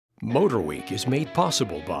MotorWeek is made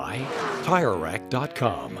possible by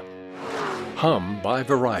TireRack.com, Hum by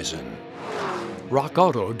Verizon,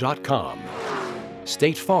 RockAuto.com,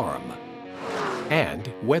 State Farm, and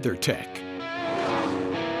WeatherTech.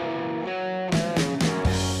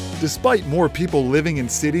 Despite more people living in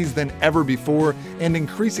cities than ever before and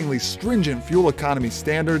increasingly stringent fuel economy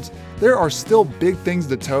standards, there are still big things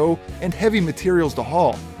to tow and heavy materials to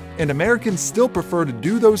haul, and Americans still prefer to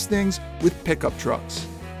do those things with pickup trucks.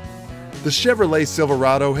 The Chevrolet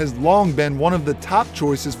Silverado has long been one of the top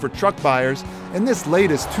choices for truck buyers, and this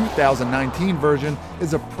latest 2019 version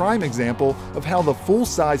is a prime example of how the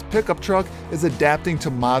full-size pickup truck is adapting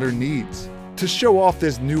to modern needs. To show off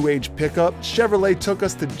this new age pickup, Chevrolet took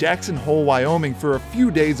us to Jackson Hole, Wyoming for a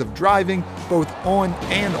few days of driving, both on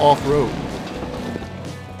and off-road.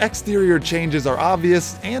 Exterior changes are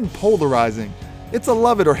obvious and polarizing. It's a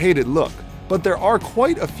love it or hate it look, but there are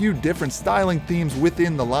quite a few different styling themes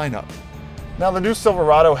within the lineup. Now, the new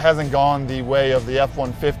Silverado hasn't gone the way of the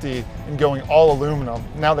F-150 in going all aluminum.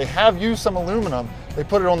 Now, they have used some aluminum. They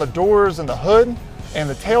put it on the doors and the hood and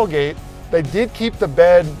the tailgate. They did keep the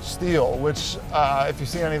bed steel, which if you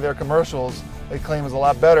see any of their commercials, they claim is a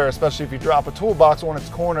lot better, especially if you drop a toolbox on its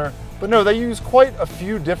corner. But no, they use quite a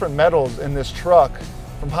few different metals in this truck,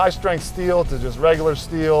 from high-strength steel to just regular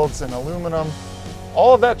steels and aluminum.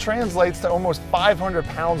 All of that translates to almost 500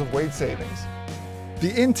 pounds of weight savings.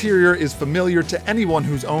 The interior is familiar to anyone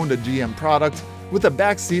who's owned a GM product, with a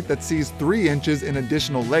back seat that sees 3 inches in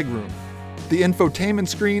additional legroom. The infotainment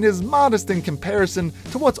screen is modest in comparison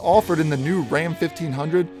to what's offered in the new Ram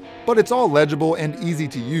 1500, but it's all legible and easy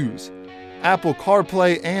to use. Apple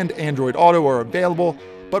CarPlay and Android Auto are available,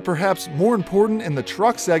 but perhaps more important in the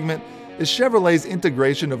truck segment is Chevrolet's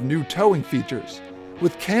integration of new towing features.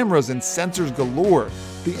 With cameras and sensors galore,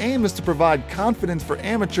 the aim is to provide confidence for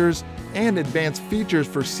amateurs and advanced features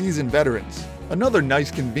for seasoned veterans. Another nice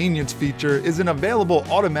convenience feature is an available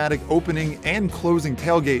automatic opening and closing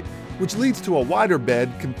tailgate, which leads to a wider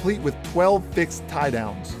bed complete with 12 fixed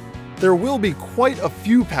tie-downs. There will be quite a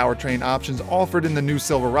few powertrain options offered in the new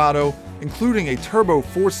Silverado, including a turbo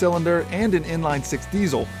 4-cylinder and an inline-6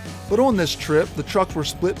 diesel, but on this trip, the trucks were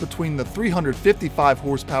split between the 355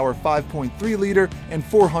 horsepower 5.3 liter and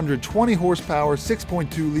 420 horsepower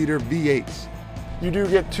 6.2 liter V8s. You do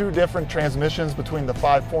get 2 different transmissions between the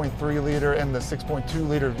 5.3 liter and the 6.2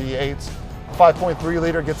 liter V8s. 5.3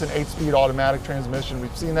 liter gets an 8-speed automatic transmission.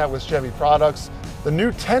 We've seen that with Chevy products. The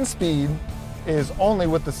new 10-speed is only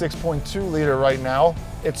with the 6.2 liter right now.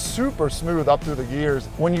 It's super smooth up through the gears.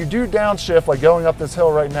 When you do downshift, like going up this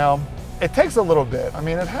hill right now, it takes a little bit. I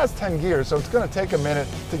mean, it has 10 gears, so it's gonna take a minute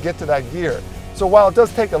to get to that gear. So while it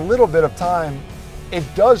does take a little bit of time, it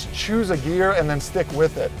does choose a gear and then stick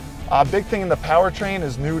with it. A big thing in the powertrain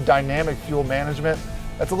is new dynamic fuel management.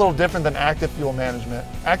 That's a little different than active fuel management.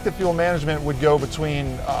 Active fuel management would go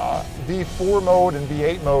between V4 mode and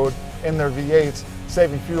V8 mode in their V8s,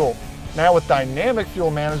 saving fuel. Now with dynamic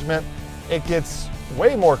fuel management, it gets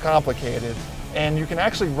way more complicated, and you can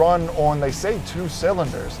actually run on, they say, 2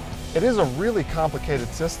 cylinders. It is a really complicated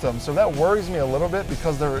system, so that worries me a little bit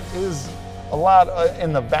because there is a lot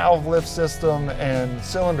in the valve lift system and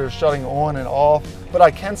cylinders shutting on and off. But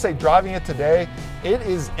I can say, driving it today, it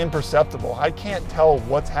is imperceptible. I can't tell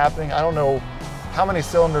what's happening. I don't know how many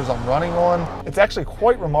cylinders I'm running on. It's actually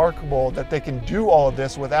quite remarkable that they can do all of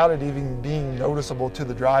this without it even being noticeable to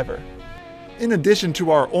the driver. In addition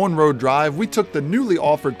to our on-road drive, we took the newly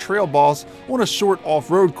offered Trail Boss on a short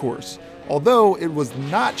off-road course, although it was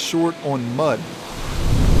not short on mud.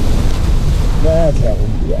 That's how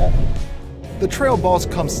we do that. The Trail Boss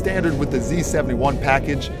comes standard with the Z71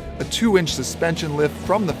 package, a 2-inch suspension lift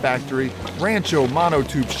from the factory, Rancho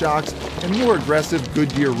monotube shocks, and more aggressive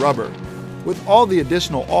Goodyear rubber. With all the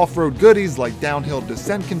additional off-road goodies like downhill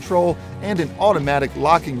descent control and an automatic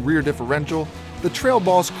locking rear differential, the Trail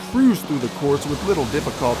Boss cruised through the course with little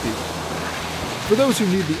difficulty. For those who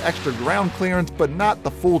need the extra ground clearance but not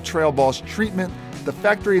the full Trail Boss treatment, the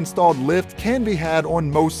factory-installed lift can be had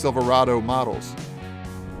on most Silverado models.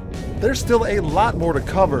 There's still a lot more to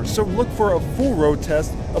cover, so look for a full road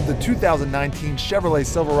test of the 2019 Chevrolet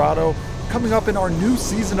Silverado coming up in our new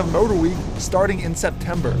season of MotorWeek starting in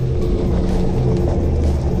September.